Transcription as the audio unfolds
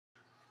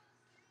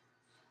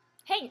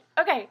Hey,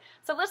 okay,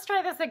 so let's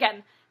try this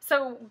again.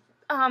 So,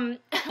 we're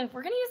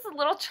gonna use a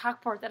little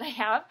chalkboard that I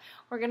have.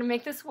 We're gonna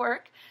make this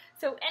work.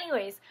 So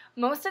anyways,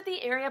 most of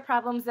the area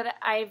problems that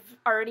I've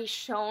already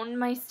shown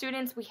my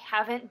students, we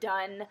haven't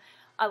done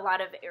a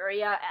lot of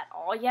area at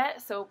all yet.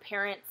 So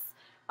parents,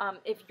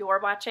 if you're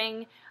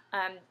watching,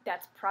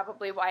 that's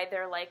probably why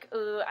they're like,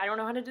 I don't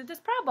know how to do this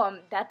problem.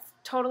 That's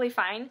totally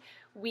fine.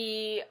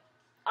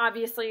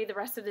 Obviously, the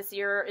rest of this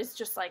year is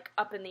just like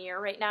up in the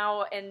air right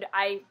now, and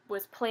I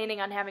was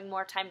planning on having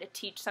more time to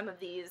teach some of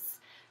these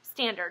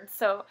standards.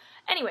 So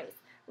anyways,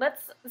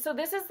 so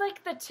this is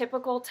like the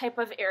typical type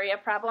of area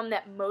problem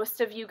that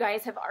most of you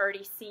guys have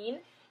already seen.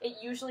 It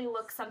usually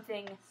looks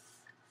something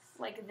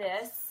like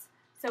this.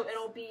 So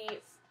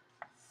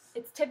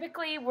it's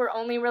typically, we're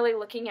only really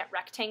looking at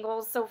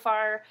rectangles so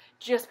far,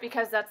 just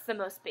because that's the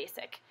most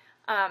basic.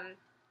 And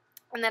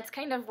that's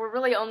we're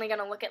really only going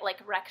to look at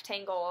like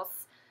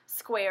rectangles,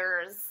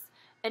 squares,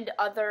 and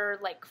other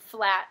like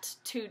flat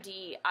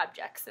 2D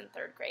objects in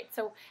 3rd grade.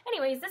 So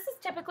anyways, this is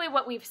typically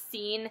what we've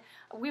seen.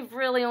 We've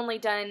really only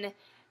done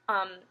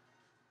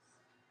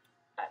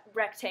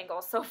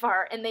rectangles so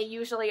far, and they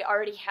usually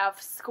already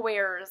have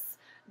squares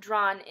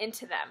drawn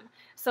into them.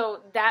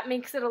 So that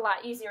makes it a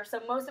lot easier. So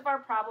most of our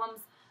problems,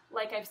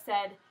 like I've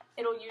said,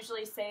 it'll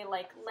usually say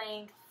like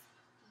length,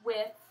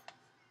 width,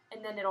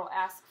 and then it'll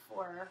ask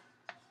for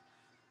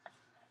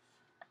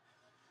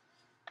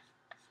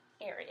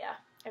area.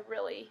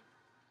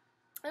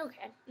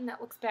 Okay, and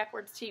that looks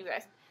backwards to you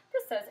guys.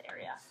 This says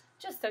area,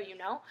 just so you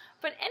know.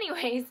 But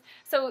anyways,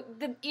 so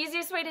the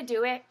easiest way to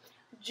do it,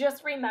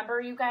 just remember,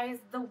 you guys,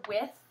 the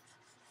width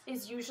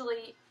is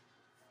usually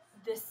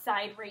this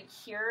side right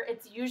here.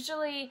 It's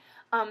usually,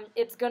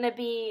 it's going to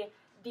be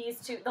these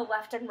two, the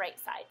left and right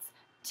sides.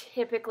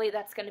 Typically,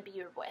 that's going to be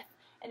your width.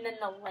 And then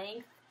the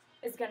length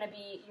is going to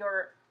be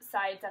your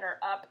sides that are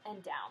up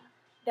and down.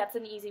 That's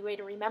an easy way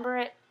to remember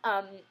it.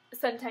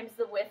 Sometimes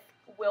the width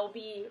will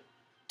be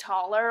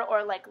taller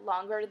or like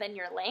longer than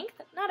your length.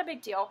 Not a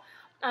big deal.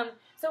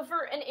 So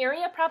for an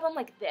area problem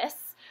like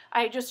this,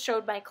 I just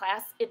showed my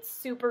class, it's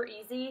super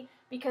easy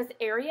because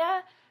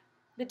area,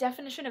 the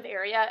definition of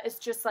area is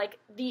just like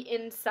the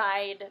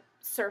inside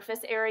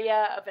surface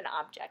area of an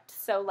object.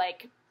 So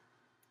like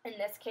in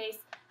this case,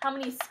 how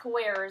many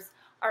squares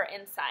are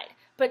inside?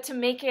 But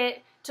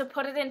to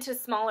put it into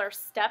smaller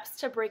steps,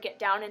 to break it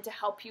down and to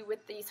help you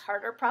with these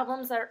harder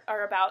problems that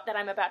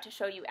I'm about to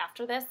show you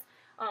after this,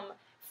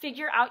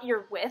 figure out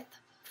your width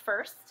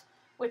first,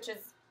 which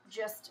is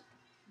just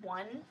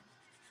 1,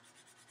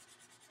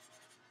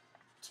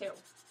 2,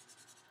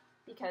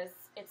 because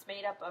it's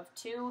made up of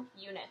 2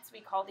 units.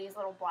 We call these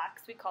little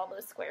blocks, we call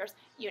those squares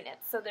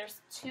units. So there's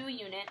 2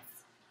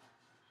 units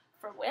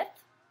for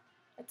width.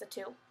 It's a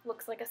 2.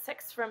 Looks like a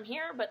 6 from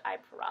here, but I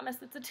promise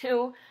it's a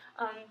 2.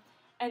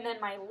 And then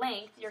my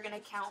length, you're going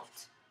to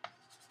count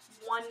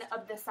one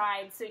of the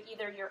sides, so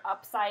either your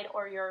up side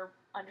or your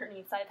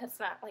underneath side. That's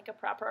not like a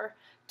proper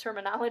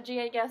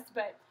terminology, I guess,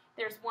 but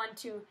there's 1,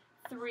 2,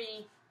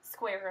 3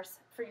 squares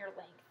for your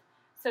length.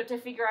 So to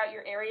figure out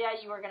your area,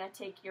 you are going to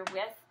take your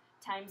width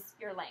times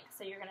your length.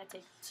 So you're going to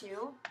take 2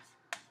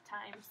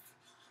 times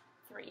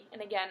 3.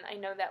 And again, I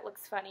know that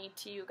looks funny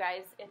to you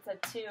guys. It's a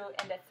 2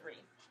 and a 3.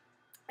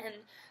 And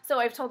so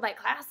I've told my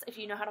class, if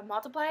you know how to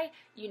multiply,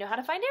 you know how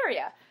to find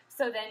area.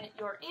 So then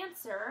your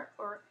answer,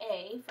 or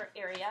A for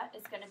area,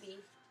 is going to be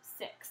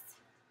 6.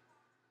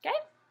 Okay?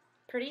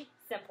 Pretty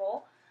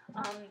simple.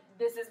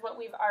 This is what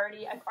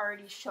I've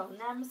already shown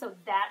them, so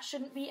that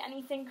shouldn't be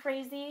anything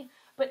crazy.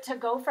 But to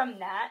go from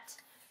that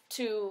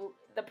to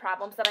the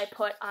problems that I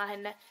put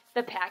on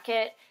the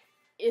packet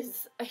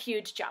is a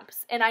huge jump.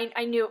 And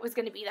I knew it was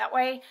going to be that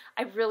way.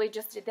 I really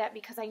just did that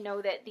because I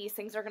know that these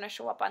things are going to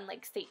show up on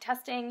like state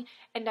testing,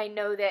 and I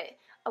know that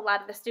a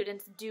lot of the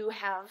students do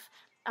have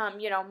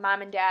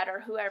mom and dad or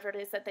whoever it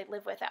is that they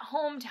live with at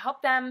home to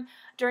help them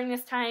during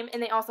this time,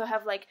 and they also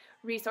have like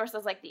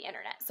resources like the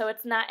internet. So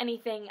it's not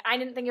anything, I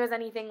didn't think it was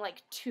anything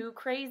like too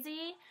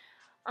crazy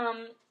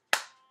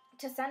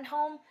to send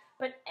home.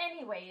 But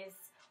anyways,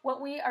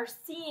 what we are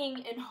seeing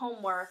in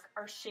homework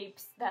are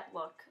shapes that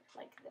look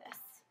like this.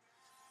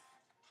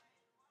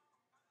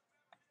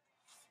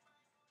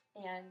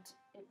 And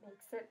it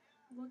makes it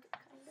look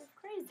kind of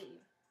crazy.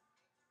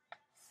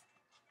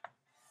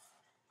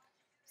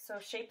 So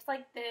shapes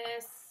like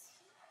this,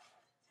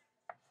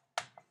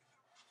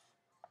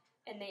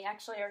 and they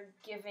actually are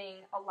giving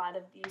a lot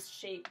of these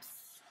shapes.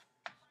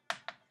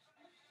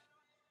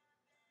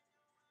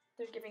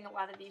 They're giving a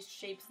lot of these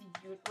shapes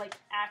like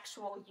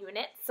actual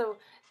units. So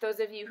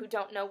those of you who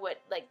don't know what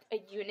like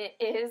a unit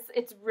is,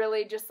 it's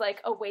really just like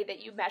a way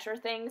that you measure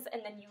things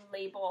and then you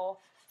label.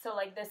 So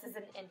like this is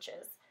in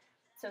inches.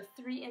 So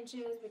 3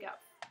 inches, we got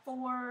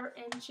 4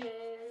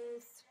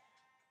 inches,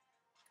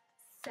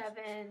 7,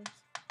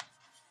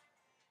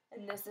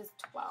 and this is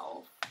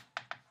 12.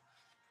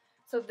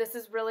 So this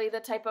is really the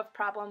type of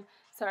problem.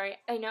 Sorry,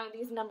 I know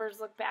these numbers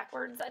look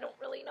backwards. I don't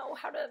really know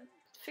how to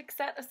fix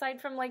that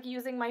aside from like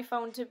using my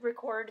phone to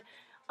record,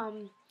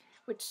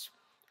 which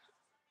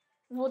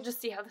we'll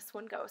just see how this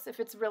one goes. If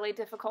it's really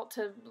difficult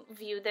to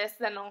view this,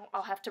 then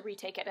I'll have to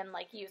retake it and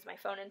like use my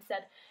phone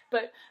instead.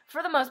 But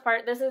for the most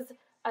part, this is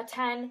a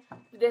 10.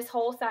 This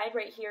whole side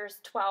right here is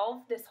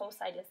 12. This whole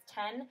side is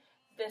 10.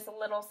 This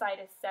little side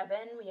is 7.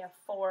 We have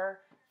 4,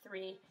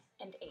 3,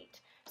 and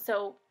 8.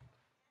 So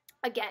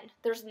again,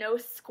 there's no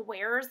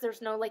squares.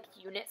 There's no like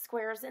unit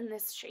squares in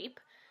this shape.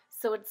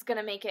 So it's going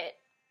to make it,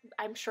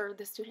 I'm sure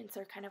the students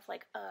are kind of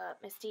like,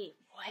 Misty,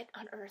 what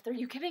on earth are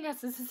you giving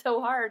us? This is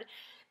so hard.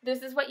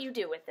 This is what you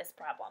do with this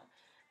problem.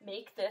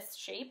 Make this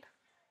shape.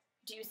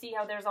 Do you see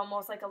how there's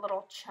almost like a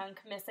little chunk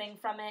missing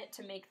from it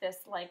to make this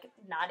like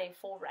not a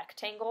full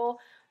rectangle?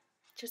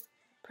 Just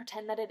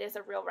pretend that it is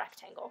a real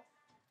rectangle.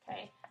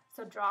 Okay,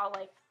 so draw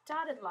like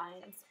dotted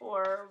lines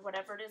or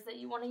whatever it is that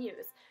you want to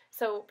use.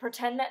 So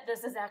pretend that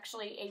this is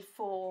actually a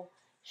full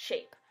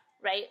shape,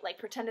 right? Like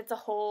pretend it's a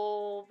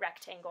whole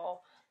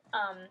rectangle.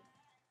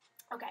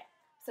 Okay,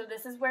 so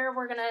this is where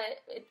we're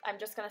I'm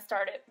just gonna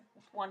start it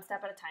one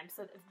step at a time.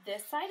 So if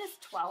this side is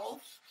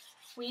 12,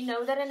 we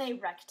know that in a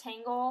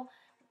rectangle,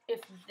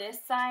 if this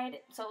side,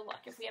 so look,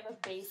 if we have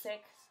a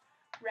basic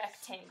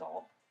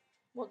rectangle,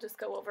 we'll just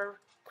go over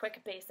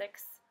quick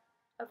basics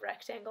of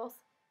rectangles.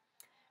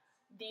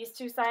 These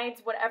two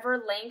sides,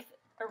 whatever length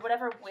or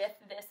whatever width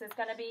this is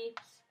going to be,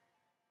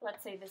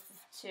 let's say this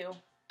is 2,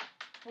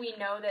 we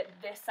know that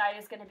this side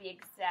is going to be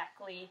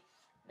exactly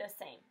the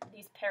same.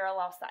 These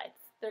parallel sides,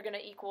 they're going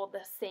to equal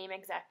the same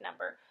exact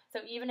number. So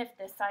even if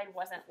this side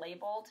wasn't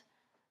labeled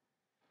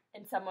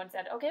and someone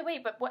said, okay,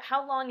 wait, but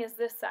how long is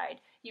this side?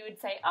 You would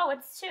say, oh,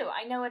 it's 2.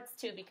 I know it's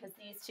 2 because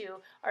these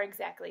two are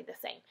exactly the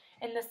same.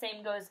 And the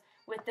same goes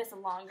with this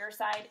longer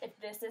side. If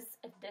this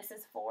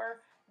is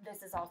 4,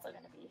 this is also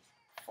going to be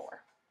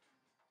 4.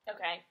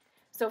 Okay,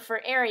 so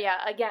for area,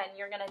 again,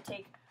 you're going to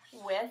take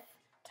width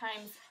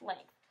times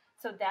length.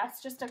 So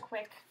that's just a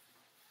quick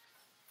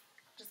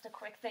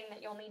thing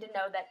that you'll need to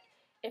know, that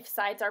if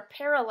sides are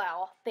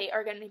parallel, they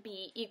are going to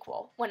be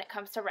equal when it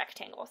comes to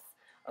rectangles.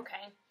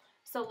 Okay,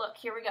 so look,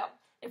 here we go.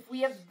 If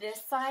we have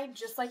this side,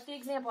 just like the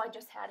example I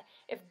just had,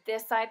 if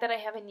this side that I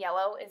have in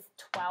yellow is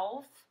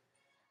 12,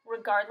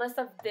 regardless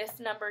of this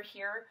number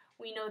here,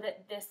 we know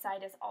that this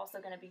side is also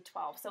going to be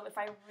 12. So if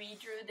I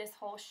redrew this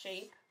whole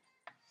shape,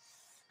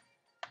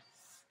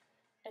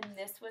 and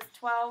this was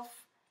 12,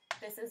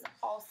 this is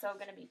also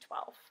going to be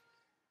 12.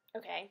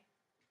 Okay,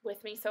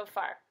 with me so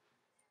far?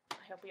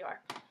 I hope you are.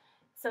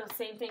 So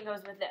same thing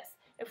goes with this.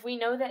 If we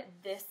know that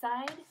this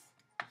side,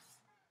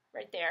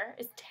 right there,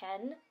 is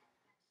 10,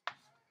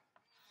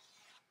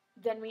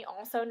 then we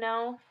also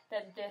know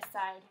that this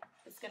side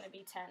is going to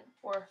be 10,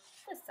 or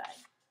this side.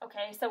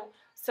 Okay,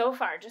 so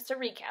far, just to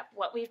recap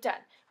what we've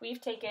done,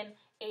 we've taken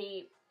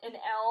a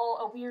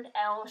weird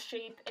L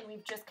shape, and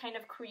we've just kind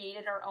of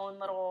created our own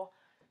little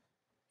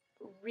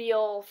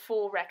real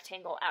full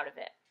rectangle out of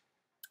it.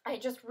 I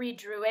just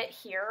redrew it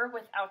here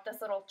without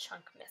this little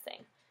chunk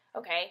missing.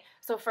 Okay,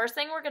 so first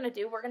thing we're going to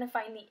do, we're going to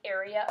find the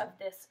area of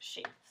this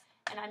shape.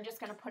 And I'm just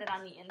going to put it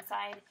on the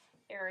inside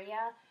area.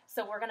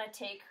 So we're going to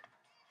take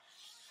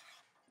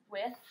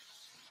width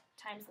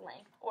times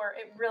length, or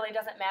it really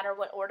doesn't matter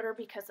what order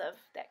because of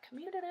that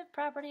commutative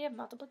property of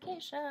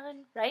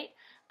multiplication, right?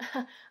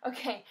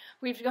 Okay,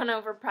 we've gone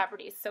over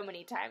properties so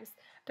many times.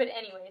 But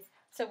anyways,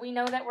 so we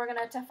know that we're going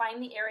to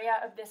find the area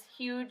of this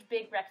huge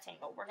big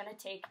rectangle. We're going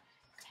to take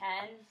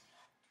 10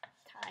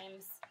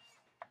 times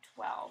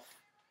 12,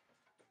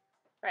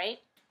 right?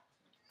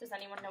 Does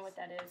anyone know what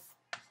that is?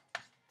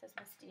 Does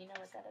Miss D know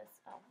what that is?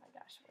 Oh my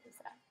gosh, what is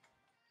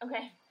that?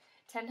 Okay,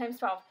 10 times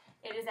 12.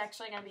 It is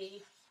actually going to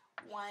be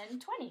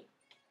 120,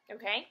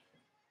 okay?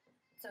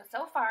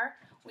 So far,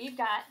 we've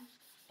got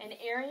an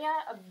area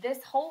of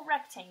this whole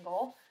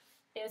rectangle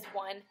is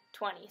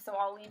 120, so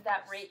I'll leave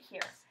that right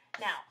here.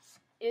 Now,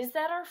 is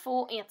that our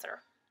full answer?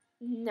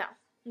 No,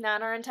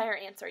 not our entire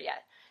answer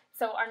yet.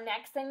 So our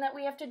next thing that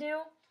we have to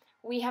do,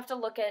 we have to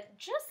look at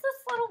just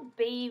this little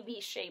baby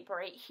shape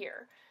right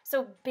here.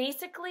 So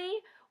basically,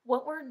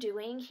 what we're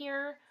doing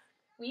here,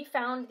 we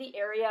found the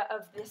area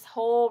of this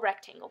whole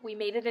rectangle. We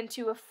made it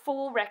into a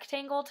full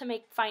rectangle to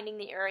make finding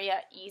the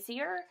area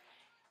easier.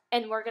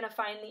 And we're going to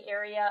find the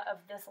area of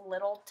this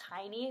little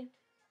tiny,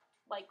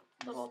 like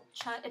little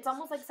chunk. It's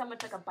almost like someone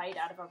took a bite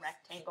out of a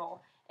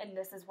rectangle, and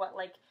this is what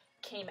like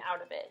came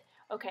out of it.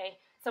 Okay,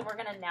 so we're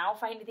going to now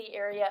find the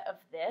area of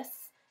this,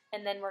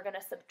 and then we're going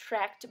to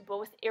subtract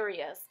both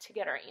areas to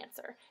get our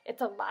answer.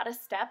 It's a lot of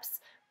steps,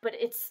 but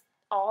it's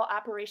all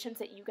operations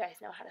that you guys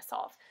know how to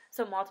solve.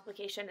 So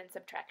multiplication and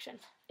subtraction.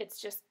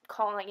 It's just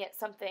calling it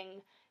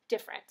something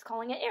different. It's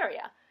calling it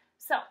area.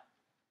 So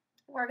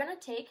we're going to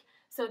take,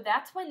 so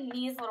that's when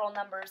these little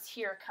numbers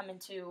here come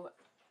into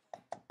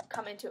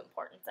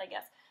importance, I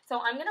guess.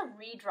 So I'm going to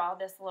redraw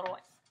this little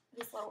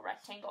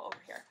rectangle over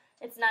here.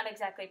 It's not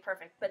exactly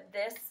perfect, but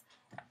this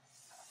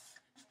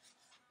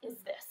is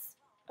this.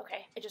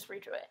 Okay, I just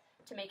redrew it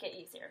to make it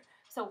easier.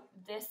 So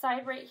this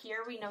side right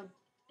here, we know,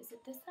 is it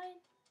this side?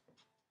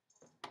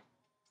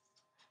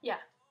 Yeah.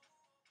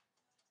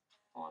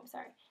 Oh, I'm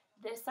sorry.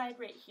 this side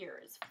right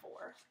here is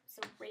 4.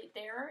 So right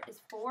there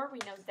is 4. We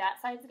know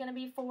that side's going to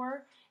be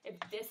 4. If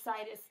this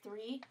side is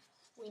 3,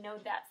 we know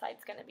that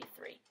side's going to be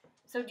 3.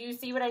 So do you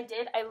see what I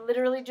did? I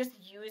literally just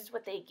used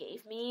what they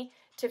gave me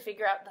to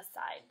figure out the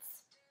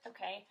sides.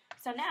 Okay,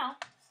 so now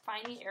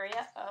find the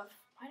area of,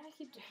 why do I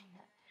keep doing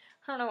that?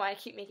 I don't know why I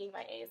keep making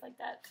my A's like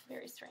that. It's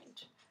very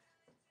strange.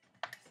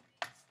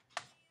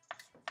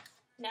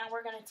 Now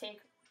we're going to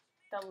take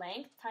the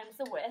length times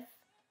the width.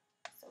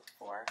 So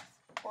 4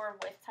 or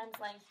width times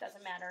length,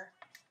 doesn't matter.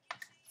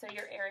 So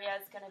your area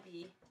is going to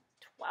be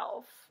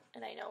 12.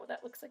 And I know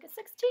that looks like a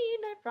 16.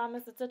 I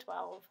promise it's a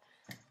 12.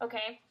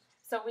 Okay,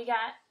 so we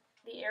got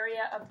the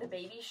area of the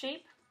baby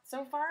shape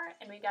so far,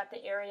 and we got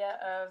the area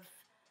of,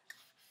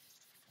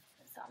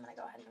 so I'm going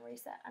to go ahead and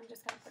reset. I'm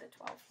just going to put a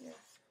 12 here.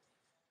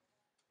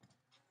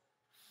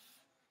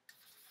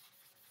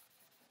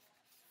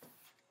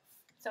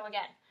 So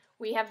again,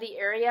 we have the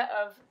area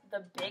of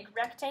the big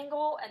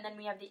rectangle, and then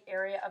we have the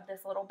area of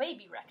this little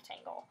baby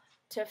rectangle.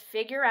 To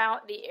figure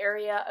out the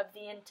area of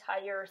the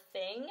entire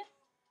thing,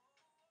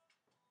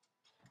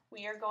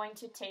 we are going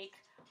to take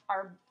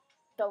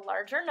the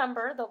larger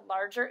number, the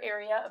larger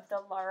area of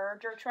the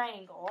larger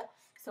triangle,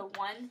 so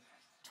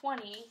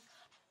 120,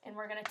 and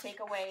we're going to take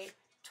away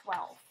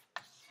 12.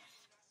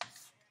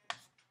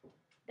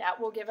 That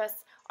will give us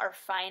our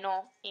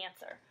final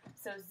answer.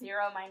 So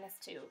 0 minus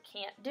 2.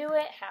 Can't do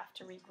it, have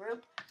to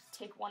regroup.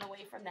 Take 1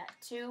 away from that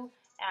 2,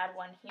 add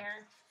 1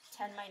 here.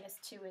 10 minus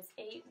 2 is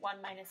 8, 1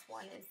 minus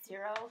 1 is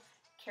 0.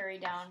 Carry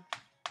down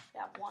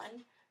that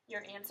 1.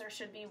 Your answer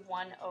should be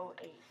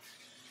 108.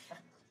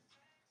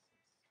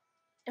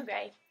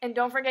 Okay, and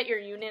don't forget your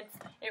units.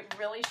 It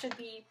really should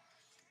be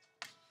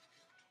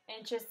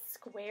inches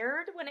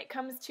squared. When it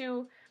comes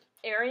to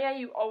area,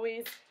 you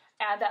always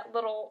add that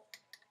little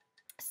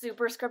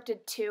superscripted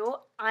 2.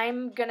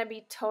 I'm going to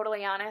be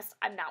totally honest,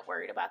 I'm not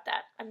worried about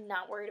that. I'm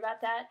not worried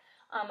about that.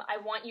 I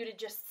want you to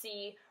just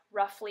see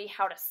roughly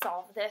how to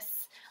solve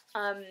this,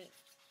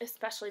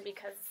 especially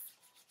because,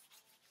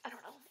 I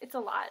don't know, it's a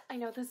lot. I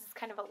know this is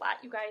kind of a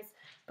lot, you guys,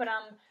 but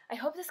I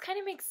hope this kind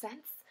of makes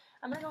sense.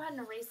 I'm going to go ahead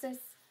and erase this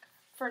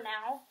for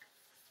now.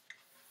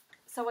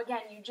 So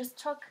again, you just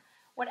took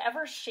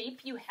whatever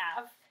shape you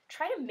have,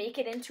 try to make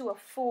it into a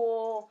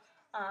full,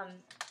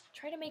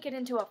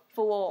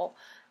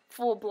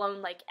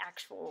 full-blown, like,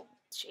 actual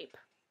shape.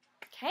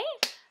 Okay?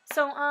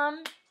 So,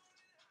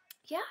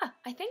 yeah,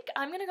 I think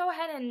I'm going to go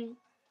ahead and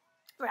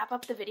wrap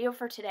up the video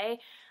for today.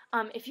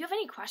 If you have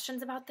any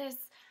questions about this,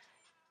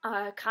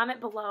 comment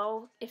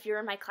below. If you're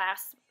in my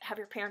class, have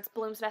your parents'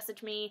 Blooms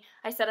message me.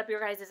 I set up your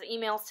guys'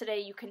 emails today.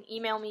 You can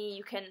email me.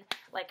 You can,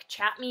 like,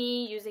 chat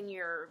me using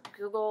your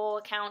Google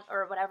account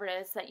or whatever it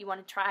is that you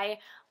want to try.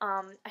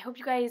 I hope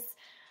it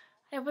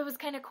was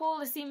kind of cool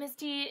to see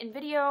Misty in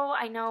video.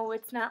 I know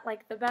it's not,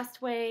 like, the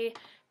best way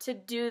to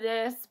do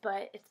this,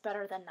 but it's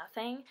better than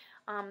nothing.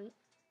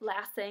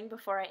 Last thing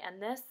before I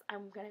end this,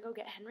 I'm going to go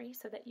get Henry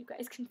so that you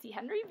guys can see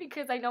Henry,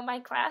 because I know my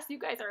class, you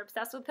guys are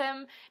obsessed with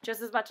him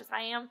just as much as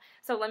I am.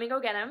 So let me go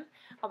get him.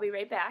 I'll be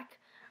right back.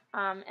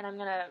 And I'm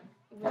going to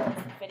move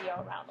this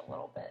video around a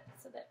little bit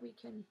so that we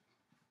can...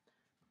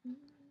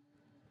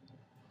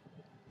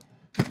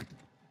 Okay,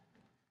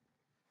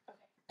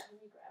 let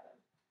me grab him.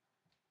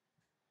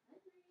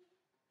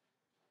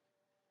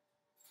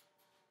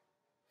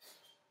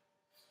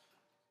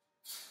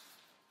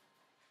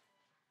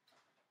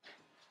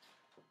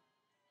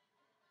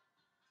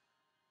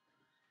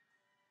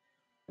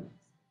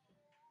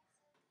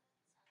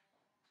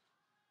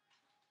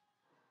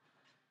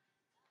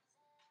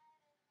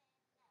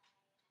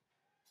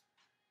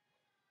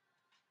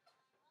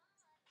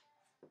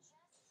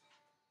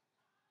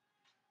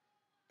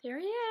 There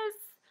he is.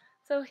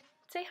 So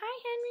say hi,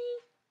 Henry.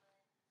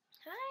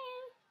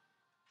 Hi.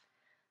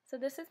 So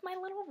this is my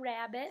little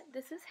rabbit.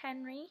 This is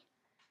Henry.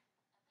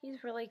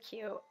 He's really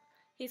cute.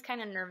 He's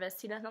kind of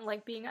nervous. He doesn't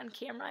like being on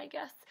camera, I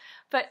guess.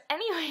 But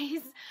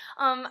anyways,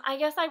 I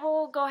guess I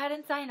will go ahead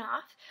and sign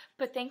off.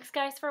 But thanks,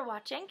 guys, for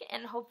watching,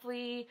 and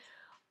hopefully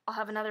I'll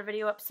have another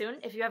video up soon.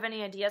 If you have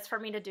any ideas for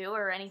me to do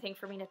or anything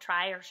for me to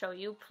try or show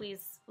you,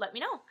 please let me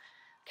know.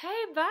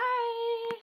 Okay, bye!